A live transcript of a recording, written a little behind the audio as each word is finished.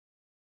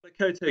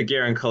Kia ora,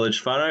 Garin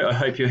College whānau. I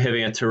hope you're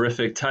having a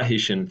terrific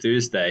Tahitian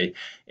Thursday.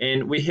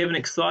 And we have an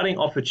exciting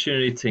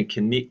opportunity to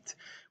connect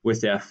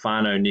with our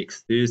whānau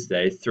next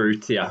Thursday through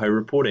Te Aho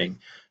Reporting.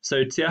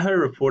 So Te Aho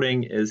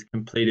Reporting is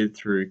completed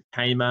through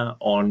KEMA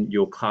on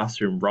your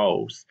classroom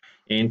roles.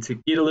 And to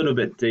get a little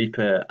bit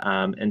deeper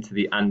into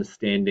the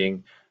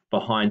understanding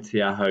behind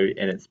Te Aho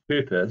and its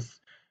purpose,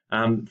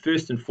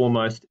 first and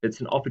foremost, it's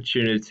an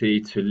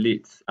opportunity to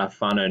let our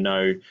whānau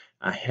know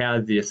how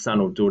their son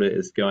or daughter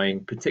is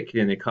going, particularly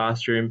in their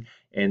classroom,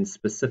 and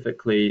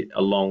specifically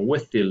along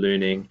with their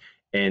learning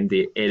and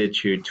their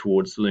attitude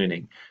towards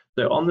learning.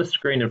 So on the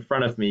screen in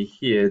front of me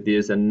here,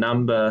 there's a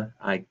number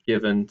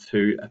given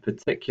to a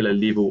particular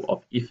level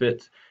of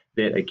effort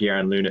that a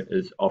Garin learner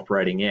is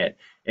operating at.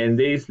 And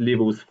these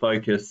levels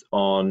focus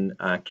on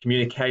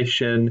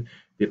communication,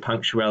 their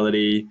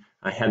punctuality,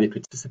 how they're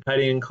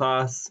participating in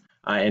class,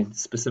 and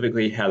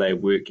specifically how they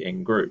work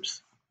in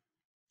groups.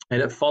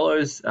 And it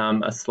follows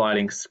a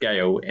sliding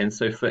scale, and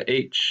so for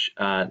each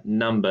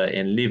number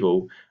and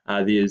level,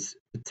 there's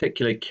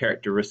particular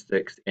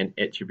characteristics and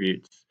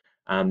attributes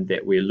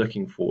that we're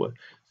looking for.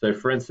 So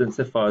for instance,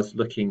 if I was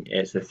looking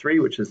at a 3,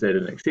 which is at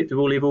an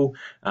acceptable level,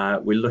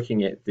 we're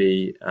looking at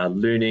the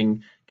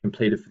learning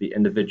completed for the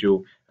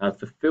individual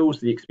fulfills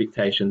the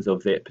expectations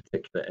of that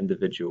particular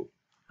individual.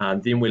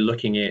 Then we're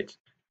looking at,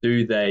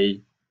 do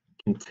they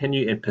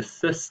continue and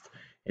persist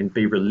and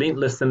be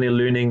relentless in their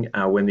learning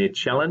when they're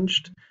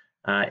challenged?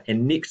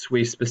 And next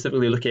we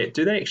specifically look at,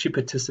 do they actually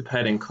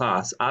participate in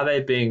class? Are they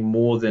being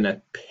more than a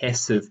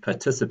passive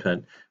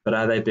participant, but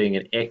are they being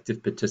an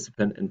active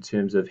participant in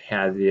terms of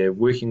how they're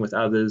working with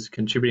others,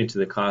 contributing to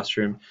the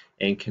classroom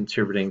and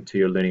contributing to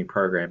your learning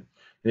program?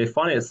 And then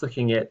finally, it's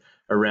looking at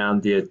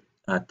around their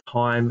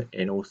time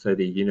and also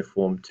their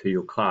uniform to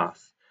your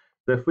class.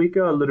 So if we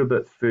go a little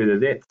bit further,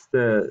 that's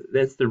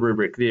the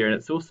rubric there, and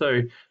it's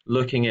also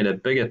looking at a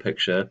bigger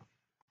picture,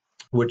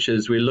 which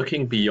is we're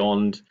looking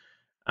beyond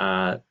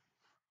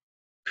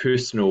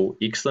personal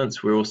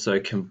excellence. We're also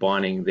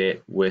combining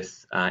that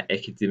with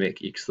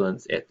academic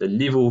excellence at the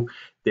level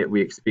that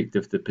we expect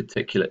of the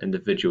particular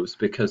individuals,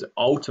 because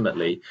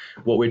ultimately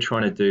what we're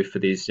trying to do for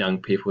these young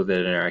people that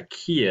are in our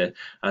care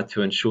are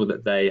to ensure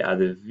that they are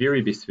the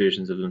very best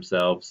versions of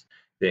themselves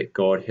that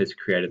God has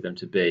created them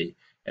to be.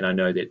 And I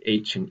know that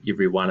each and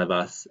every one of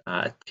us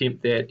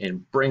attempt that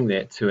and bring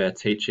that to our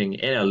teaching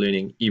and our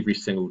learning every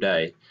single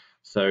day.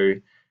 So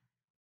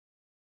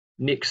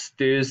next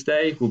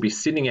Thursday, we'll be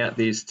sending out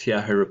these Te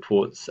Aho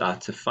reports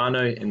to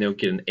whānau, and they'll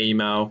get an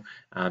email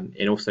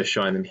and also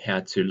showing them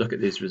how to look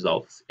at these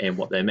results and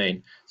what they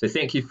mean. So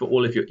thank you for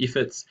all of your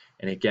efforts,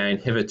 and again,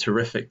 have a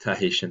terrific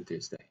Tahitian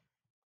Thursday.